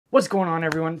What's going on,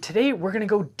 everyone? Today we're going to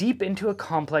go deep into a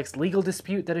complex legal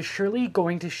dispute that is surely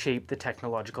going to shape the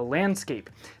technological landscape.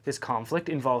 This conflict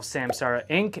involves Samsara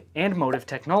Inc. and Motive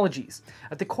Technologies.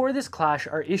 At the core of this clash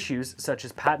are issues such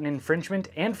as patent infringement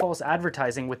and false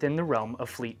advertising within the realm of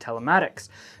fleet telematics.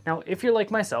 Now, if you're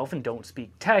like myself and don't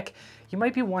speak tech, you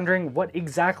might be wondering what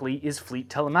exactly is fleet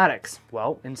telematics.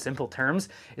 Well, in simple terms,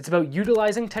 it's about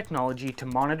utilizing technology to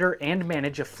monitor and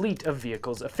manage a fleet of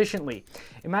vehicles efficiently.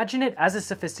 Imagine it as a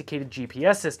sophisticated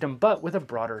GPS system, but with a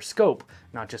broader scope,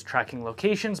 not just tracking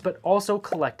locations, but also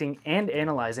collecting and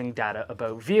analyzing data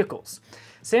about vehicles.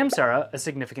 Samsara, a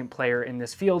significant player in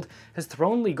this field, has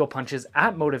thrown legal punches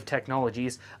at Motive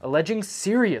Technologies, alleging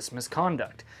serious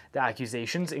misconduct. The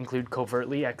accusations include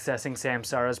covertly accessing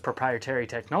Samsara's proprietary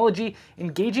technology,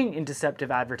 engaging in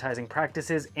deceptive advertising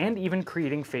practices, and even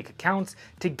creating fake accounts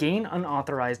to gain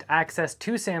unauthorized access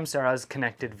to Samsara's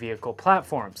connected vehicle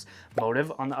platforms.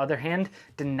 Motive, on the other hand,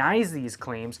 denies these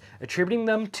claims, attributing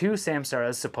them to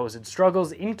Samsara's supposed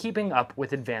struggles in keeping up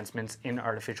with advancements in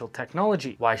artificial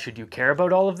technology. Why should you care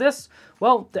about all of this?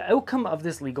 Well, the outcome of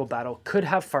this legal battle could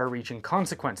have far-reaching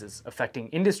consequences, affecting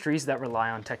industries that rely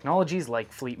on technologies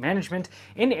like fleet management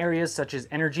in areas such as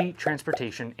energy,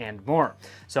 transportation, and more.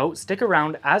 So stick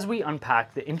around as we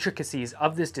unpack the intricacies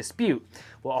of this dispute.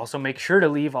 We'll also make sure to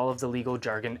leave all of the legal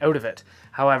jargon out of it.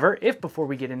 However, if before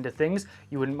we get into things,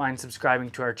 you wouldn't mind subscribing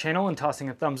to our channel and tossing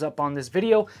a thumbs up on this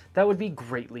video, that would be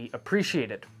greatly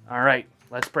appreciated. Alright,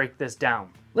 let's break this down.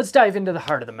 Let's dive into the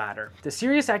heart of the matter, the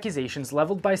serious accusations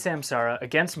leveled by Samsara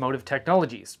against Motive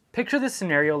Technologies. Picture this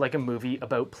scenario like a movie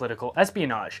about political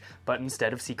espionage, but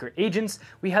instead of secret agents,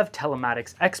 we have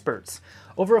telematics experts.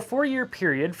 Over a 4-year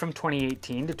period from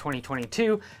 2018 to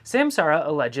 2022, Samsara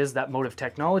alleges that Motive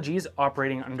Technologies,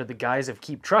 operating under the guise of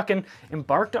Keep Truckin',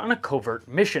 embarked on a covert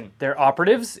mission. Their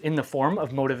operatives, in the form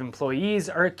of Motive employees,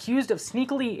 are accused of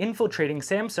sneakily infiltrating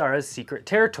Samsara's secret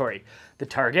territory. The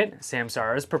target,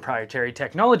 Samsara's proprietary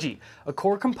technology, a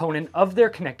core component of their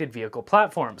connected vehicle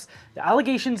platforms. The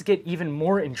allegations get even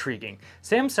more intriguing.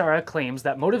 Samsara claims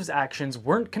that Motive's actions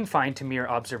weren't confined to mere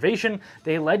observation,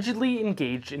 they allegedly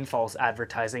engaged in false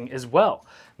advertising as well.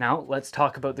 Now, let's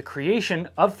talk about the creation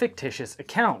of fictitious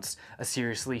accounts, a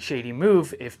seriously shady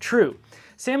move if true.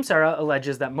 Samsara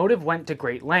alleges that Motive went to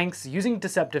great lengths using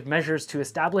deceptive measures to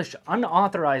establish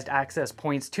unauthorized access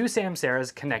points to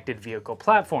Samsara's connected vehicle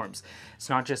platforms. It's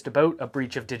not just about a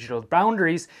breach of digital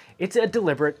boundaries, it's a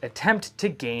deliberate attempt to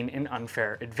gain an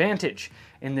unfair advantage.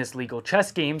 In this legal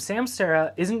chess game,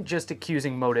 Samsara isn't just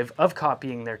accusing Motive of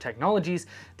copying their technologies,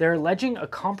 they're alleging a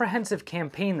comprehensive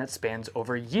campaign that spans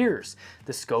over years.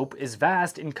 The scope is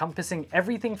vast, encompassing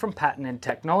everything from patented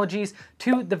technologies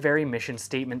to the very mission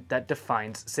statement that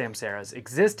defines Samsara's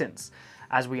existence.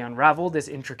 As we unravel this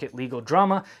intricate legal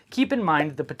drama, keep in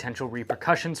mind the potential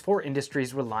repercussions for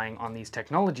industries relying on these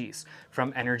technologies.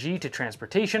 From energy to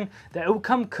transportation, the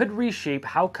outcome could reshape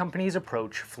how companies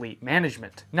approach fleet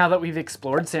management. Now that we've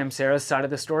explored Samsara's side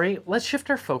of the story, let's shift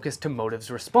our focus to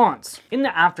Motive's response. In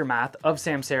the aftermath of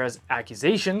Samsara's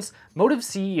accusations, Motive's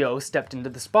CEO stepped into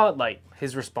the spotlight.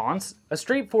 His response? A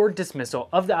straightforward dismissal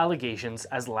of the allegations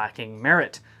as lacking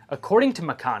merit. According to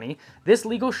Makani, this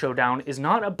legal showdown is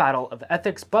not a battle of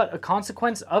ethics but a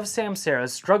consequence of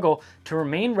Samsara's struggle to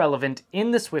remain relevant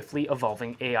in the swiftly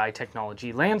evolving AI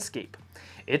technology landscape.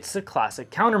 It's a classic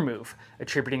countermove,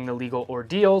 attributing the legal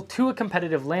ordeal to a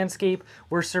competitive landscape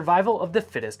where survival of the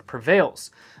fittest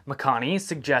prevails. Makani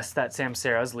suggests that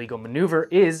Samsara's legal maneuver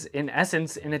is, in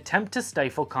essence, an attempt to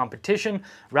stifle competition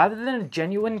rather than a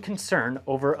genuine concern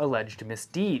over alleged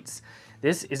misdeeds.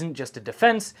 This isn't just a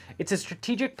defense, it's a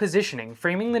strategic positioning,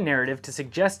 framing the narrative to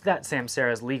suggest that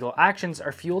Samsara's legal actions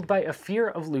are fueled by a fear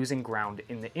of losing ground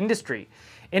in the industry.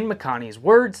 In Makani's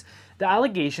words, the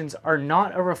allegations are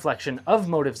not a reflection of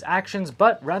Motive's actions,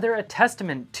 but rather a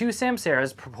testament to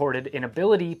Samsara's purported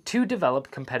inability to develop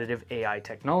competitive AI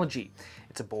technology.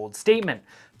 It's a bold statement,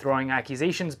 throwing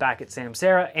accusations back at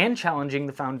Samsara and challenging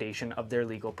the foundation of their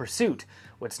legal pursuit.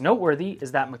 What's noteworthy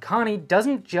is that Makani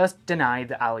doesn't just deny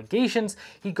the allegations,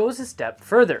 he goes a step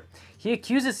further. He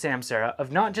accuses Samsara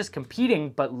of not just competing,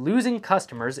 but losing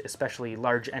customers, especially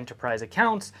large enterprise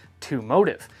accounts, to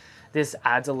Motive. This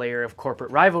adds a layer of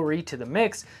corporate rivalry to the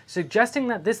mix, suggesting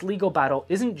that this legal battle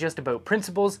isn't just about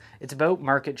principles, it's about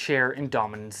market share and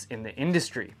dominance in the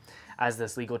industry. As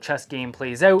this legal chess game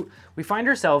plays out, we find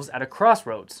ourselves at a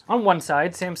crossroads. On one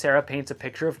side, Samsara paints a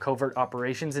picture of covert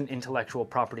operations and intellectual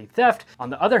property theft.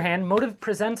 On the other hand, Motive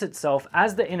presents itself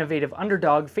as the innovative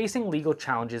underdog facing legal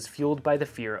challenges fueled by the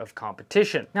fear of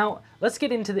competition. Now, let's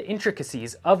get into the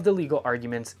intricacies of the legal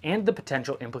arguments and the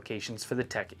potential implications for the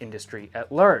tech industry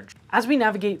at large. As we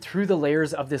navigate through the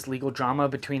layers of this legal drama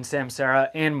between Samsara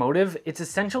and Motive, it's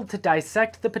essential to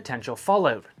dissect the potential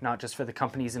fallout, not just for the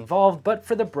companies involved, but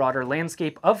for the broader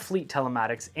landscape of fleet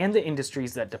telematics and the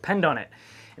industries that depend on it.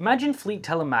 Imagine fleet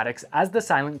telematics as the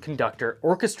silent conductor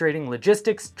orchestrating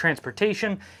logistics,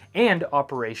 transportation, and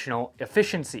operational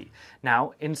efficiency.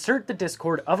 Now, insert the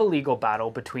discord of a legal battle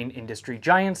between industry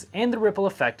giants, and the ripple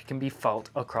effect can be felt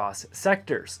across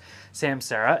sectors.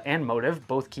 Samsara and Motive,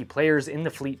 both key players in the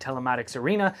fleet telematics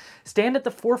arena, stand at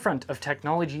the forefront of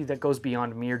technology that goes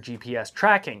beyond mere GPS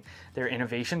tracking. Their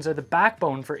innovations are the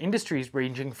backbone for industries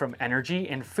ranging from energy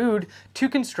and food to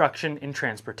construction and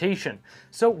transportation.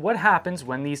 So what happens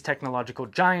when these technological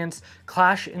giants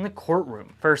clash in the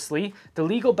courtroom? Firstly, the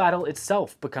legal battle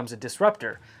itself becomes a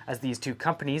disruptor. As these two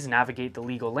companies navigate the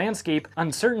legal landscape,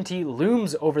 uncertainty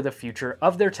looms over the future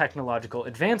of their technological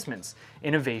advancements.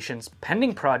 Innovations,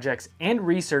 pending projects, and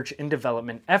research and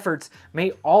development efforts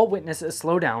may all witness a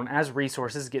slowdown as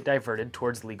resources get diverted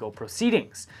towards legal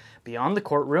proceedings. Beyond the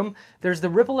courtroom, there's the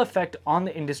ripple effect on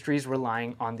the industries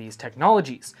relying on these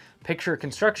technologies. Picture a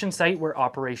construction site where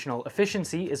operational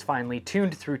efficiency is finely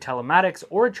tuned through telematics,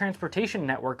 or a transportation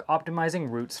network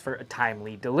optimizing routes for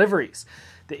timely deliveries.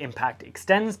 The impact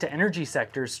extends to energy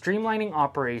sectors, streamlining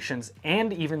operations,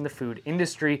 and even the food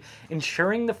industry,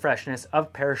 ensuring the freshness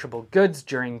of perishable goods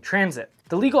during transit.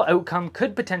 The legal outcome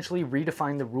could potentially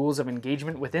redefine the rules of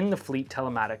engagement within the fleet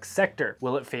telematics sector.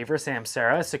 Will it favor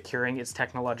Samsara securing its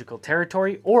technological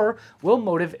territory, or will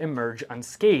Motive emerge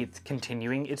unscathed,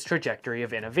 continuing its trajectory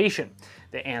of innovation?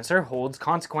 The answer holds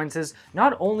consequences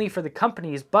not only for the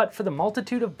companies, but for the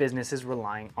multitude of businesses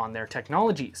relying on their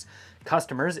technologies.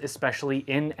 Customers, especially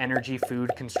in energy,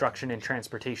 food, construction, and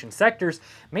transportation sectors,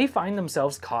 may find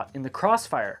themselves caught in the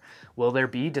crossfire. Will there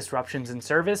be disruptions in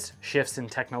service, shifts in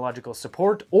technological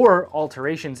support, or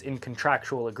alterations in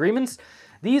contractual agreements?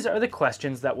 These are the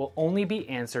questions that will only be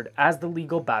answered as the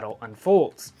legal battle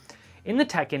unfolds. In the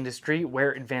tech industry,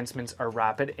 where advancements are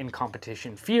rapid and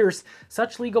competition fierce,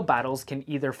 such legal battles can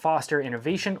either foster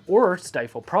innovation or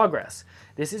stifle progress.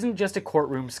 This isn't just a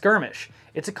courtroom skirmish,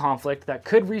 it's a conflict that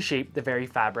could reshape the very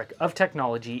fabric of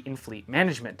technology in fleet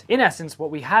management. In essence, what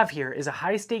we have here is a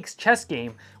high-stakes chess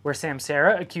game where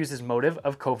Samsara accuses Motive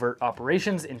of covert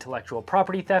operations, intellectual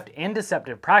property theft, and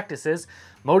deceptive practices.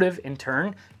 Motive, in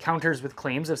turn, counters with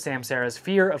claims of Samsara's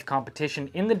fear of competition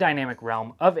in the dynamic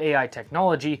realm of AI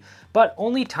technology, but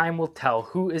only time will tell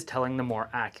who is telling the more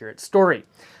accurate story.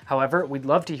 However, we'd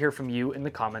love to hear from you in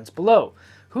the comments below.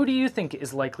 Who do you think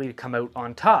is likely to come out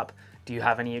on top? Do you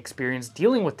have any experience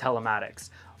dealing with telematics?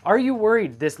 Are you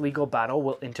worried this legal battle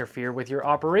will interfere with your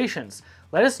operations?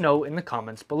 Let us know in the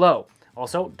comments below.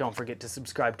 Also, don't forget to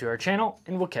subscribe to our channel,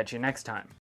 and we'll catch you next time.